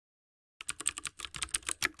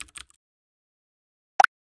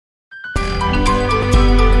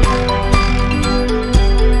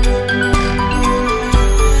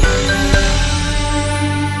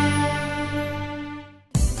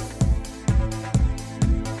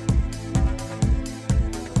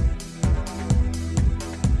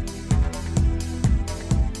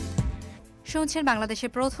শুনছেন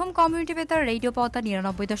বাংলাদেশের প্রথম কমিউনিটি বেতার রেডিও পদ্মা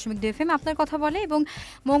 ৯৯.২ এফএম আপনার কথা বলে এবং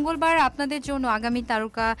মঙ্গলবার আপনাদের জন্য আগামী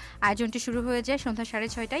তারকা আয়োজনটি শুরু হয়ে যায় সন্ধ্যা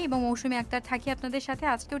 ৬:৩০টায় এবং মৌসুমী আক্তার থাকি আপনাদের সাথে।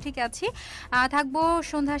 আজকেও ঠিক আছি, থাকবো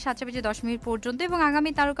সন্ধ্যা ৭:১০ পর্যন্ত। এবং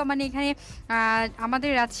আগামী তারকা মানে এখানে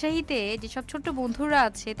আমাদের রাজশাহীতে যেসব ছোট্ট বন্ধুরা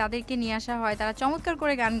আছে তাদেরকে নিয়ে আসা হয়, তারা চমৎকার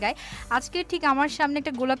করে গান গায়। আজকে ঠিক আমার সামনে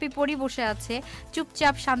একটা গোলাপি পরি বসে আছে,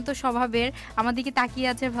 চুপচাপ শান্ত স্বভাবের, আমার দিকে তাকিয়ে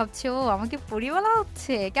আছে, ভাবছে ও আমাকে পরি বলা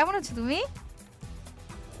হচ্ছে। কেমন আছো তুমি?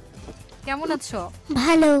 কেমন আছো?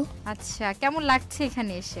 ভালো। আচ্ছা, কেমন লাগছে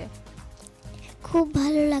এখানে এসে? খুব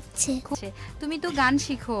ভালো লাগছে। তুমি তো গান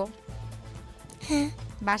শিখো। হ্যাঁ।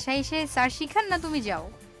 বাসায় এসে স্যার শিখান না তুমি যাও?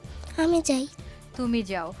 আমি যাই। তুমি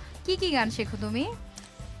যাও। কি কি গান শেখো তুমি?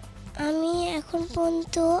 আমি এখন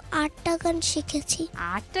পর্যন্ত 8টা গান শিখেছি।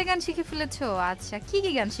 8টা গান শিখে ফেলেছো? আচ্ছা, কি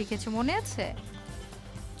কি গান শিখেছো মনে আছে?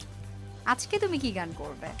 আজকে তুমি কি গান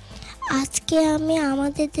করবে? আজকে আমি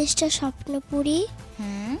আমাদের দেশটা স্বপ্নপুরি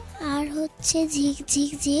আর হচ্ছে ঝিক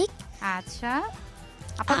ঝিক ঝিক। আচ্ছা,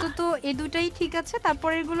 আপাতত এই দুটাই ঠিক আছে,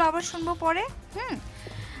 তারপরে এগুলো আবার শুনবো পরে।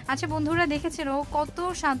 আচ্ছা বন্ধুরা, দেখেছেন ও কত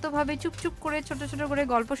শান্তভাবে চুপচুপ করে ছোট ছোট করে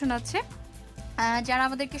গল্প শোনাচ্ছে। যারা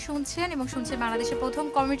আমাদেরকে শুনছেন এবং শুনছেন বাংলাদেশের প্রথম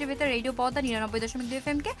কমিউনিটি বেতার রেডিও পদ্মা ৯৯.২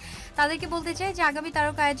 এফএমকে, তাদেরকে বলতে চাই যে আগামী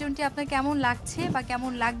তারকা আয়োজনটি আপনার কেমন লাগছে বা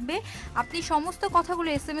কেমন লাগবে, আপনি সমস্ত কথাগুলো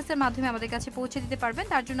SMS এর মাধ্যমে আমাদের কাছে পৌঁছে দিতে পারবেন।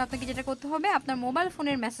 তার জন্য আপনাকে যেটা করতে হবে, আপনার মোবাইল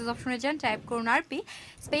ফোনের মেসেজ অপশনে যান, টাইপ করুন RP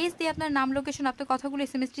স্পেস দিয়ে আপনার নাম, লোকেশন, আপনার কথাগুলো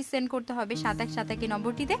SMS-টি সেন্ড করতে হবে ৭১৭১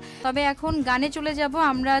 নম্বরটিতে। তবে এখন গানে চলে যাব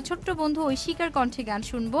আমরা, ছোট্ট বন্ধু ঐশিকার কণ্ঠে গান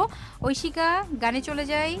শুনবো। ঐশিকা, গানে চলে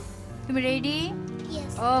যাই, তুমি রেডি?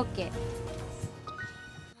 ওকে।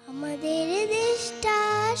 আমাদের দেশটা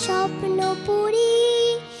স্বপ্নপুরি,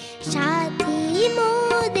 সাথী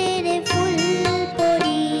মোদের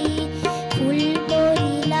ফুলপুরি,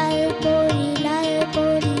 ফুলপুরি লাল পরি, লাল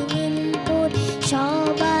পরি নীল পরি,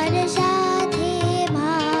 সবার সাথে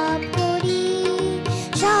ভাব করি,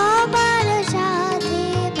 সবার সাথে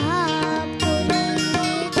ভাব করি।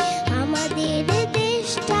 আমাদের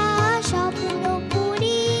দেশটা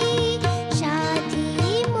স্বপ্নপুরি, সাথী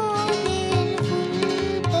মোদের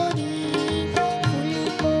ফুলপুরি,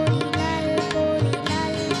 ফুলপুরি লাল পরি,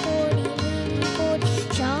 লাল পরি নীল পরি,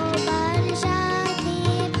 সবার সাথে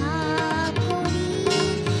ভাব করি,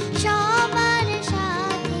 সবার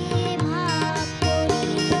সাথে ভাব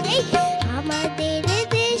করি। আমাদের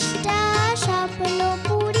দেশটা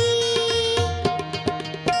স্বপ্নপুরি।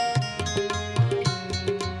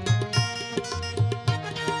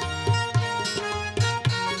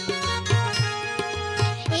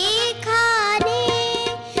 এখানে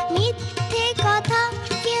মিথ্যে কথা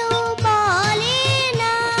কেউ বলে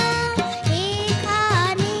না,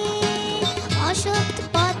 এখানে অসৎ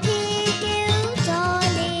পথে কেউ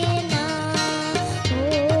চলে না।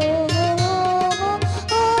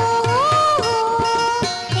 ও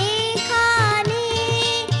এখানে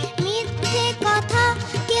মিথ্যে কথা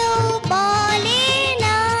কেউ বলে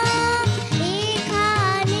না,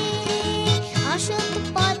 এখানে অসৎ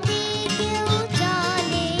পথে কেউ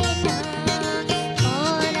চলে না।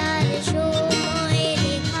 পড়ার সময়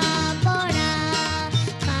লেখাপড়া,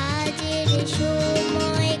 কাজের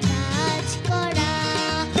সময় কাজ করা,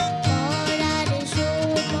 পড়ার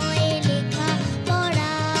সময়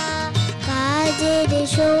লেখাপড়া, কাজের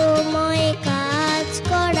সময় কাজ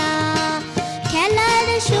করা, খেলার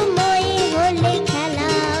সময় হলে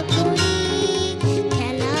খেলা করি,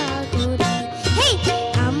 খেলা করি।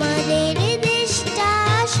 আমাদের দেশটা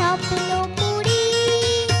স্বপ্নপুরি।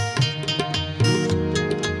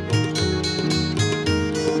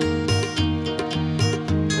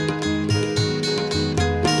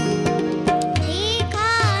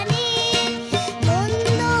 এখানে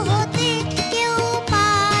বন্ধ হতে কেউ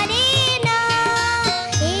পারে না,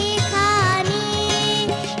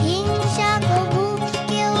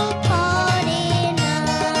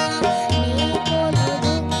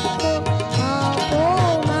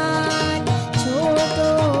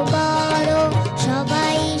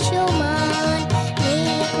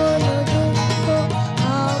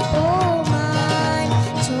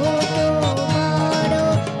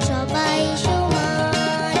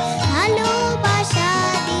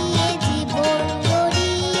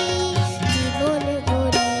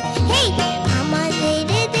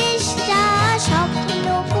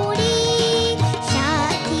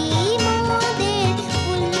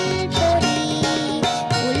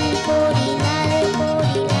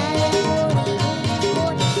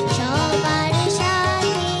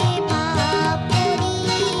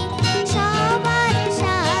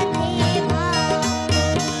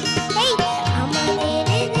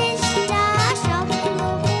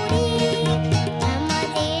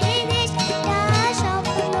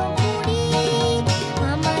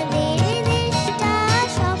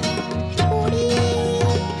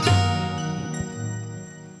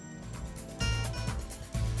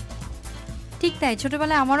 ঠিক তাই,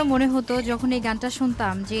 ছোটবেলায় আমারও মনে হতো যখন এই গানটা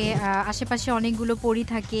শুনতাম যে আশেপাশে অনেকগুলো পরী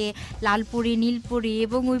থাকে, লাল পরী, নীল পরী,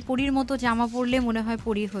 এবং ওই পরীর মতো জামা পরলে মনে হয়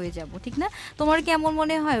পরী হয়ে যাব, ঠিক না? তোমার কি এমন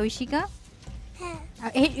মনে হয় ঐশিকা? হ্যাঁ।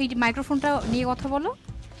 এই মাইক্রোফোনটা নিয়ে কথা বলো।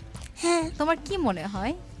 হ্যাঁ। তোমার কি মনে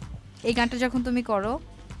হয় এই গানটা যখন তুমি করো?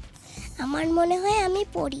 আমার মনে হয় আমি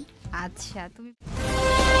পড়ি। আচ্ছা, তুমি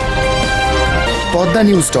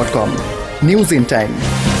poddanews.com, নিউজ ইন টাইম।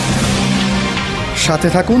 সাথে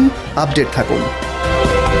থাকুন, আপডেট থাকুন।